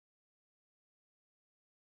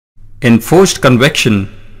In forced convection,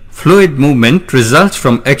 fluid movement results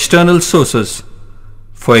from external sources.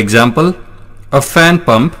 For example, a fan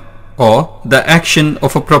pump or the action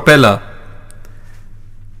of a propeller.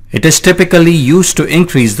 It is typically used to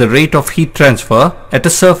increase the rate of heat transfer at a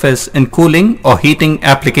surface in cooling or heating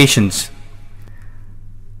applications.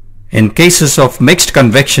 In cases of mixed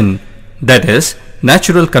convection, that is,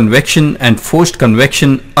 natural convection and forced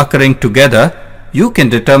convection occurring together, you can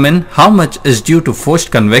determine how much is due to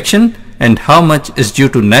forced convection and how much is due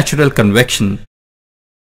to natural convection.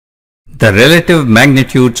 The relative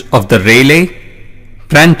magnitudes of the Rayleigh,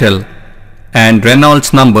 Prandtl, and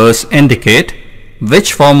Reynolds numbers indicate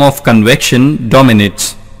which form of convection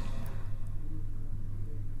dominates.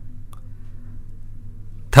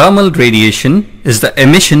 Thermal radiation is the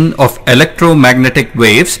emission of electromagnetic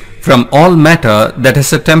waves from all matter that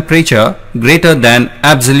has a temperature greater than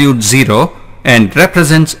absolute zero and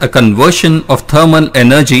represents a conversion of thermal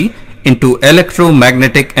energy into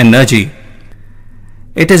electromagnetic energy.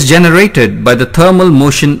 It is generated by the thermal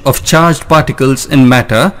motion of charged particles in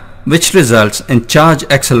matter, which results in charge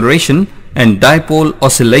acceleration and dipole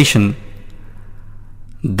oscillation.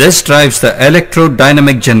 This drives the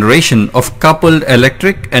electrodynamic generation of coupled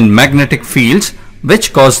electric and magnetic fields,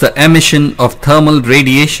 which cause the emission of thermal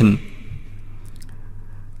radiation.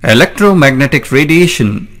 Electromagnetic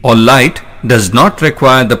radiation or light does not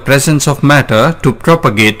require the presence of matter to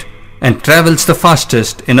propagate and travels the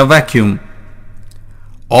fastest in a vacuum.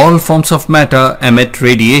 All forms of matter emit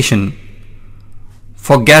radiation.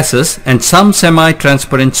 For gases and some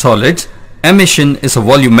semi-transparent solids, emission is a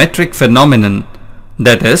volumetric phenomenon.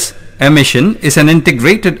 That is, emission is an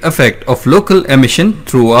integrated effect of local emission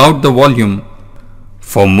throughout the volume.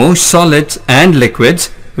 For most solids and liquids,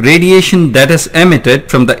 radiation that is emitted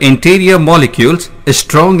from the interior molecules is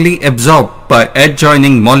strongly absorbed by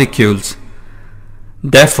adjoining molecules.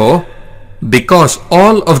 Therefore, because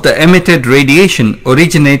all of the emitted radiation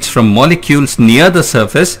originates from molecules near the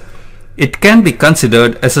surface, it can be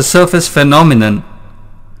considered as a surface phenomenon.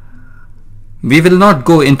 We will not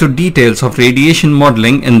go into details of radiation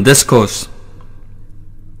modeling in this course.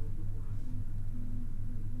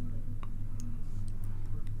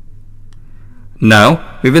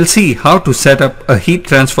 Now we will see how to set up a heat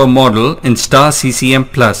transfer model in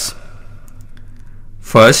StarCCM+.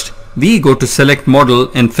 First, we go to Select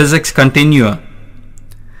Model in Physics Continua.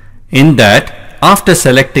 In that, after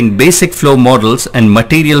selecting basic flow models and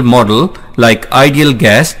material model like ideal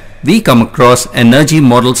gas, we come across Energy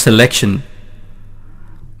Model Selection.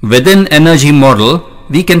 Within Energy Model,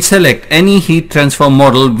 we can select any heat transfer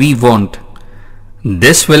model we want.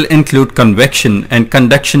 This will include convection and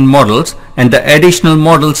conduction models, and the Additional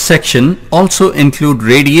Models section also include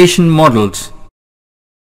radiation models.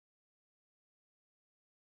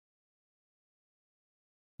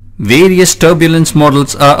 Various turbulence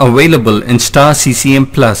models are available in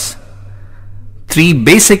StarCCM+. Three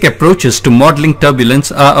basic approaches to modeling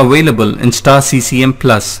turbulence are available in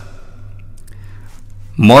StarCCM+.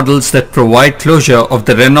 Models that provide closure of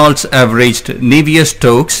the Reynolds averaged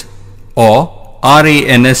Navier-Stokes or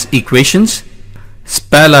RANS equations,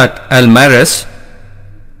 Spalart-Almaraz,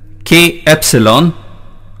 K epsilon,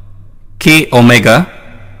 K omega,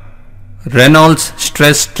 Reynolds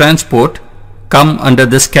stress transport come under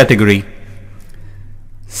this category.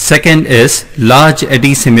 Second is large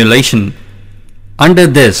eddy simulation. Under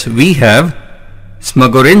this we have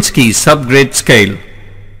Smagorinsky subgrade scale.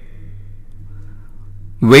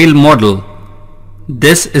 Whale model.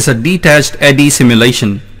 This is a detached eddy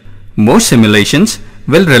simulation. Most simulations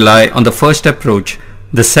will rely on the first approach.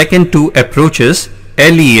 The second two approaches,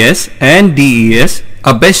 LES and DES,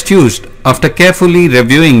 are best used after carefully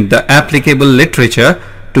reviewing the applicable literature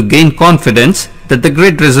to gain confidence that the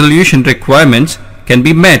grid resolution requirements can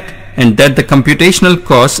be met and that the computational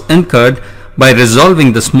costs incurred by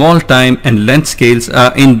resolving the small time and length scales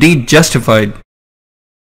are indeed justified.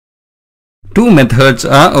 Two methods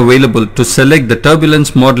are available to select the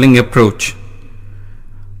turbulence modeling approach: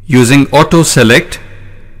 using auto-select,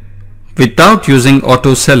 without using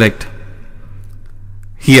auto-select.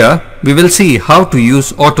 Here we will see how to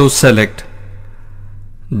use auto-select.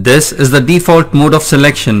 This is the default mode of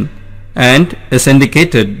selection and is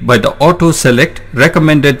indicated by the auto-select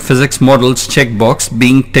recommended physics models checkbox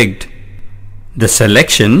being ticked. The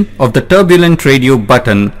selection of the turbulent radio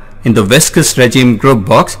button in the viscous regime group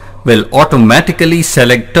box will automatically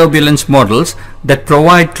select turbulence models that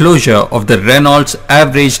provide closure of the Reynolds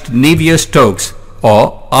averaged Navier-Stokes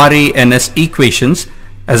or RANS equations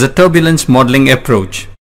as a turbulence modeling approach.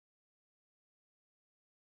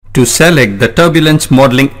 To select the turbulence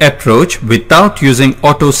modeling approach without using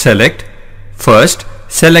auto-select, first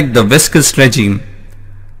select the viscous regime.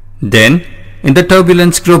 Then, in the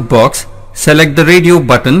turbulence group box, select the radio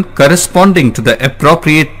button corresponding to the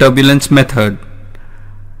appropriate turbulence method.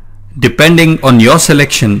 Depending on your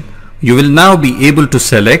selection, you will now be able to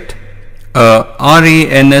select a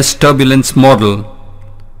RANS turbulence model,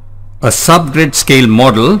 a subgrid scale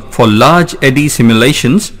model for large eddy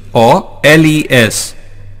simulations or LES,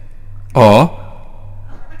 or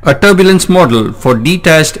a turbulence model for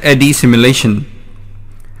detached eddy simulation.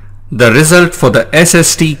 The result for the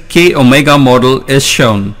SST K omega model is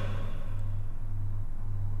shown.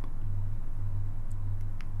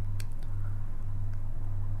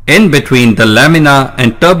 In between the laminar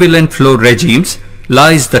and turbulent flow regimes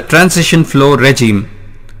lies the transition flow regime.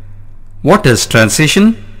 What is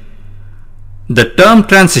transition? The term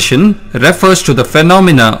transition refers to the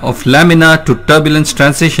phenomena of laminar to turbulence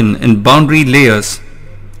transition in boundary layers.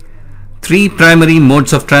 Three primary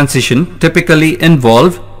modes of transition typically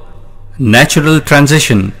involve natural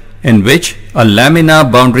transition, in which a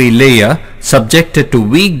laminar boundary layer subjected to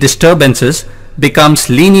weak disturbances becomes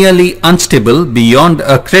linearly unstable beyond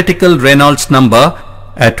a critical Reynolds number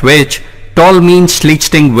at which tall mean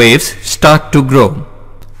Schlichting waves start to grow.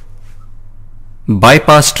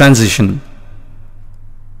 Bypass transition.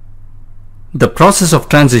 The process of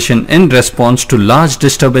transition in response to large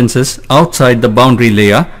disturbances outside the boundary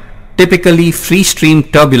layer, typically free stream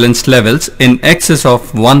turbulence levels in excess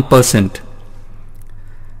of 1%.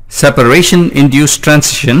 Separation-induced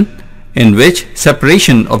transition, in which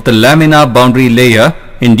separation of the laminar boundary layer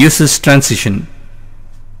induces transition.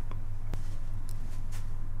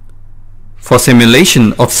 For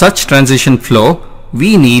simulation of such transition flow,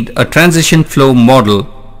 we need a transition flow model.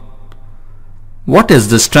 What is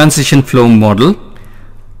this transition flow model?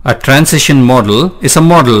 A transition model is a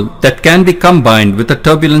model that can be combined with a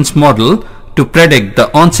turbulence model to predict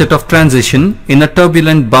the onset of transition in a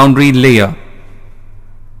turbulent boundary layer.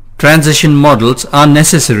 Transition models are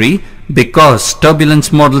necessary because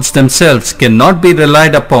turbulence models themselves cannot be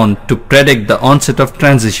relied upon to predict the onset of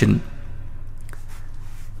transition.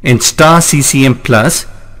 In STAR-CCM+,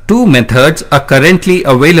 two methods are currently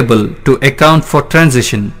available to account for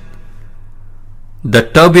transition. The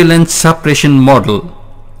turbulence suppression model,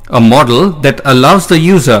 a model that allows the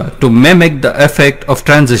user to mimic the effect of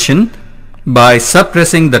transition by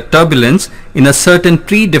suppressing the turbulence in a certain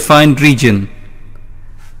predefined region.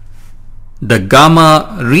 The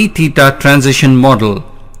gamma re theta transition model,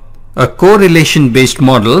 a correlation based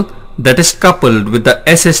model that is coupled with the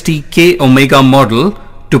SST K omega model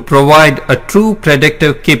to provide a true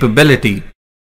predictive capability.